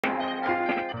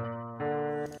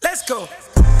Let's go.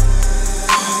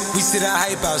 We see that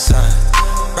hype outside.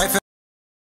 Right for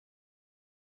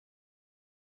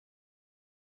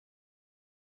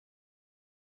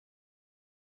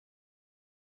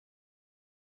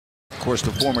of course,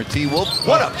 the former T-Wolf.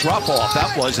 What a drop-off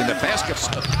that was in the basket.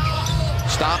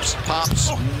 Stops, pops,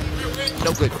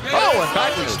 no good. Oh, and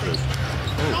Bagley.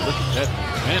 Oh, look at that.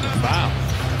 Man, a foul.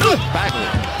 Bagley.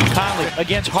 Conley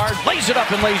against Hart, lays it up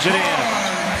and lays it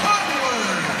in.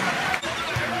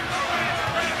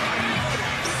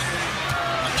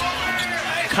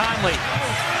 Conley,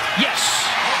 yes.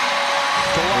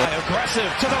 Kawhi aggressive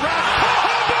to the rack.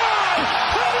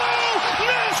 Oh,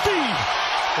 nasty.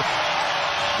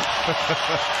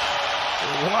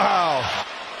 Wow.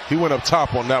 He went up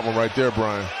top on that one right there,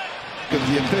 Brian.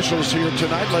 The officials here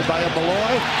tonight, led by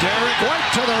Malloy. Derek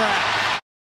White to the rack.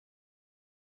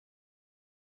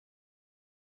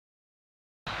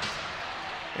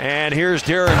 And here's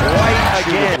Derek White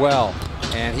again. Well,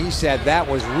 and he said that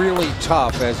was really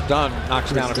tough as Dunn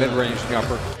knocks down a mid-range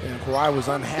jumper. And Kawhi was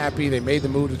unhappy. They made the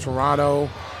move to Toronto,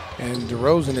 and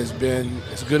DeRozan has been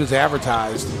as good as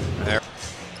advertised.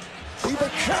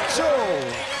 DiVincenzo!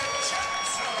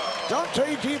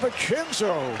 Dante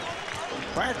DiVincenzo,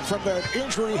 back from that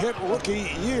injury-hit rookie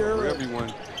year. For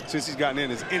everyone, since he's gotten in,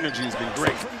 his energy has been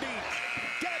great.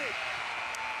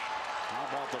 How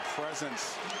about the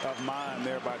presence of mind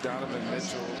there by Donovan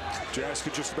Mitchell? Jazz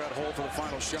could just about hold for the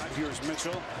final shot. Here's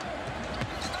Mitchell.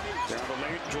 Down the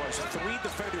lane, enjoys three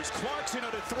defenders. Clarkson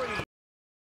at a three.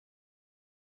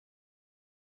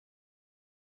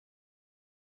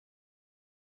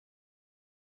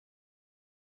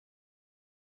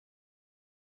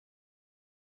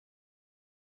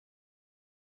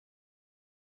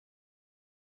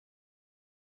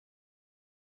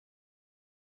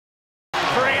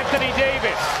 For Anthony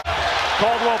Davis.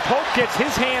 Caldwell Pope gets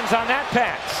his hands on that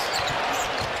pass.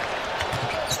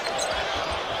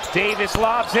 Davis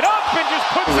lobs it up and just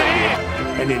puts it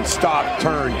in. And then stopped,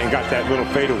 turned, and got that little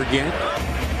fadeaway. Again,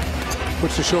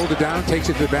 puts the shoulder down, takes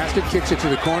it to the basket, kicks it to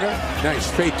the corner. Nice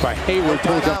fake by Hayward.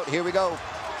 Pulls up. Here we go.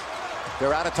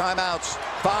 They're out of timeouts.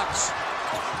 Fox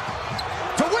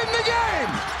to win the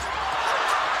game.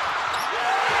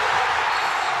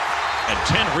 And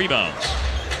 10 rebounds.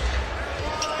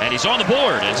 And he's on the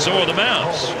board, and so are the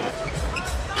Mavs.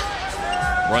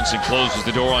 Brunson closes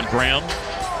the door on Graham.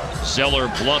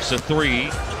 Zeller bluffs a three.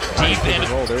 Deep in.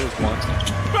 Oh, there was one.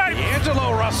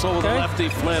 D'Angelo Russell with a lefty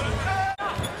flip.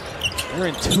 They're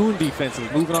in tune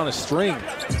defensively, moving on a string.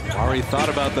 Already thought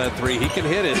about that three. He can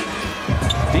hit it.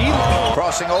 D-Lo.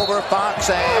 Crossing over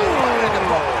Fox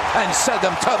and send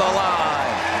them to the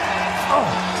line. Oh,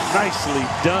 nicely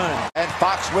done. And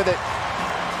Fox with it.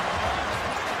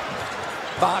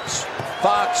 Fox.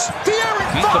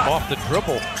 De'Aaron Beat Fox. them off the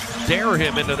dribble. Dare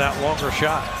him into that longer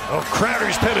shot. Oh,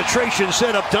 Crowder's penetration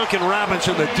set up Duncan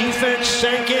Robinson. The defense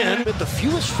sank in. With the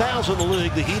fewest fouls in the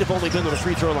league, the Heat have only been to the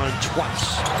free throw line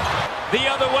twice. The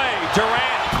other way,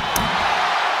 Durant.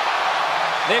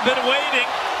 They've been waiting.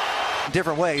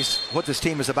 Different ways what this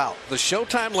team is about. The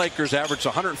Showtime Lakers averaged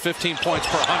 115 points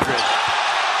per 100.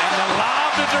 And the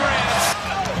lob to Durant.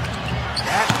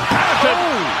 Pat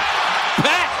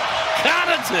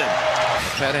Connaughton.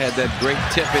 Pat had that great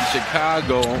tip in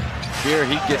Chicago. Here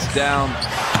he gets down.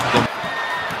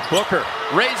 Booker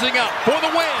raising up for the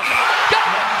win.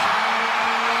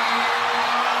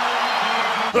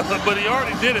 But he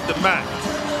already did it to Matt.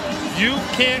 You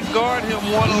can't guard him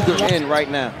one-on-one. In right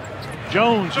now.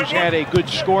 Jones, who's had a good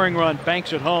scoring run,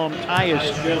 banks at home.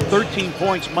 Tyus, 13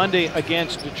 points Monday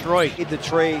against Detroit. The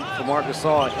trade for Marc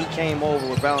Gasol, he came over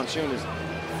with Valanciunas,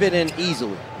 fit in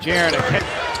easily. Jaren.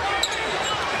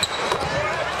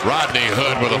 Rodney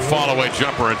Hood with a fall-away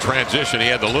jumper in transition. He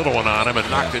had the little one on him and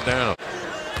knocked it down.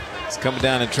 He's coming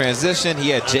down in transition. He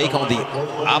had Jake on the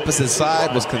opposite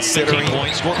side, was considering. 18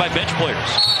 points scored by bench players.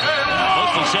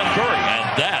 Mostly Seth Curry, and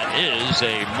that is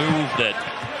a move that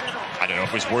I don't know if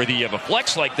it was worthy of a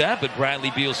flex like that, but Bradley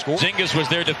Beal scored. Zingas was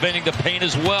there defending the paint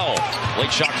as well.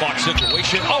 Late shot clock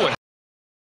situation. Oh, and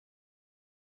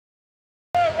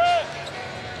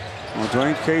Well,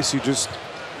 Dwayne Casey just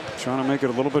trying to make it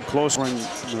a little bit closer in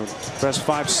the best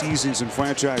 5 seasons in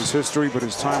franchise history, but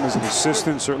his time as an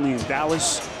assistant, certainly in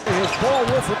Dallas. His ball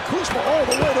will from Kuzma all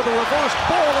the way to the reverse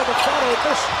ball of the follow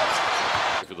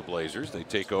this. For the Blazers, they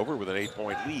take over with an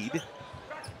 8-point lead.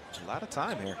 A lot of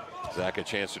time here. Zach a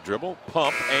chance to dribble,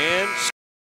 pump, and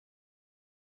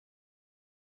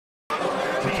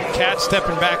Cat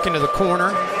stepping back into the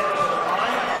corner.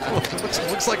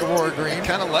 Looks like Aurora Green.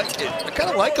 Kind of like it. I kind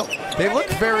of like them. They look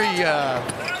very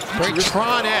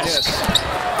Tron-esque.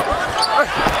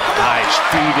 Nice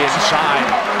feed inside.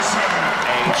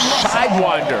 A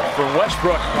Sidewinder from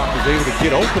Westbrook. Was able to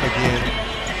get open again.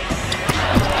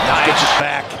 Nice. Gets it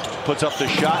back. Puts up the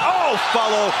shot. Oh,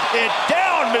 follow it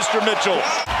down, Mr. Mitchell.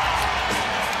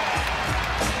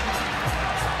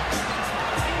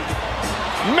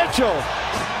 Mitchell.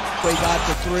 They got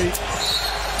the three.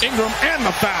 Ingram and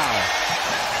the foul.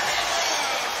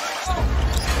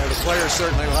 Yeah, the players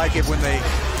certainly like it when they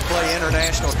play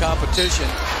international competition.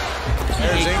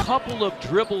 There's a couple of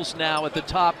dribbles now at the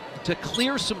top to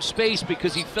clear some space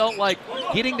because he felt like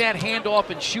getting that handoff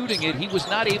and shooting it, he was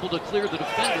not able to clear the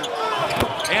defender.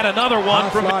 And another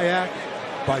one from fly act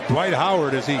by Dwight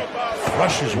Howard as he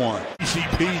rushes one.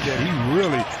 ECP that he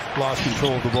really lost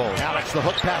control of the ball. Alex, the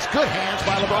hook pass, good hands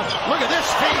by LeBron. Look at this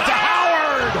feed to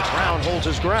Howard. Brown holds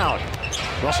his ground.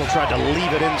 Russell tried to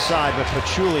leave it inside, but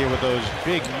Pachulia with those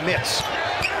big mitts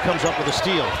comes up with a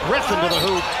steal. Griffin to the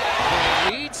hoop.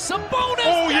 Lead Sabonis.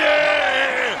 Oh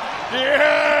yeah!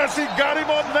 Yes, he got him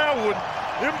on that one.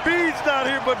 Embiid's not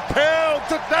here, but Pell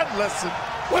took that lesson.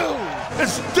 Whoa!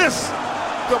 Is this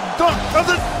the dunk of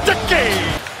the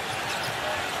decade?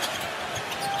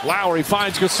 Lowry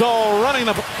finds Gasol running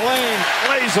the lane,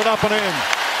 lays it up and in.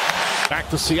 Back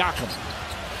to Siakam.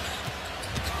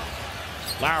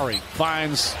 Lowry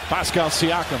finds Pascal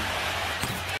Siakam.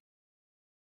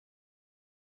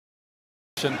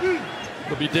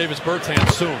 It'll be Davis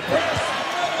Bertans soon.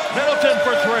 Middleton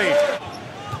for three.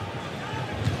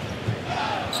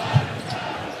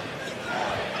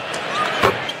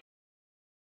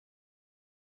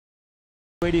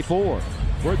 '84.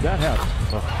 Where'd that happen?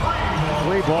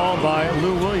 Play ball by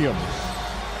Lou Williams.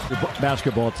 The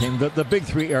basketball team, the Big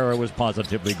Three era was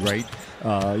positively great.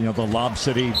 You know, the Lob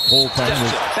City whole thing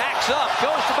was. Backs up,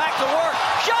 goes back to work,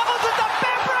 shovels at the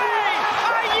memory!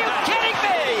 Are you kidding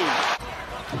me?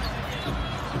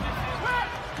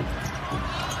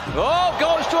 Oh,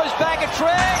 goes to his bag of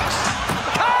tricks.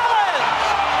 Collins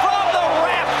from the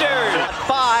Raptors.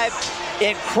 5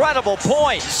 incredible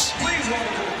points.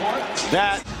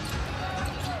 That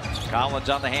Collins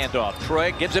on the handoff.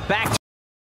 Troy gives it back.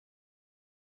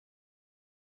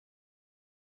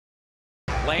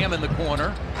 Lamb in the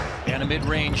corner, and a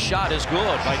mid-range shot is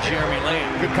good by Jeremy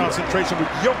Lamb. Good concentration with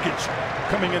Jokic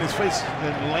coming in his face,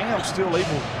 and Lamb still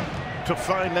able to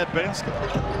find that basket.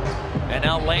 And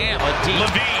now Lamb, a deep.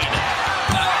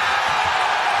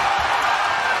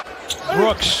 Levine.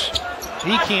 Brooks,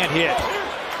 he can't hit.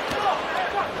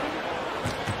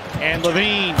 And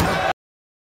Levine.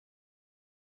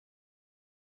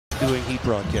 Doing Heat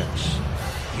broadcasts.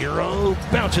 Hero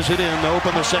bounces it in to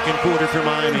open the second quarter for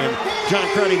Miami. And John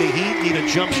Crowdy, the Heat need a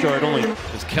jump start only.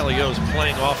 As Kelly O's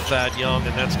playing off that young,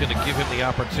 and that's going to give him the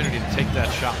opportunity to take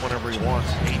that shot whenever he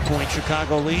wants. 8-point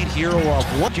Chicago lead. Hero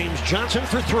of one. James Johnson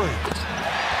for three.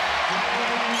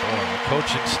 The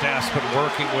coaching staff's been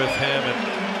working with him,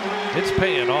 and it's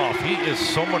paying off. He is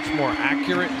so much more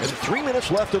accurate. And 3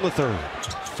 minutes left in the third.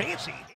 Fancy.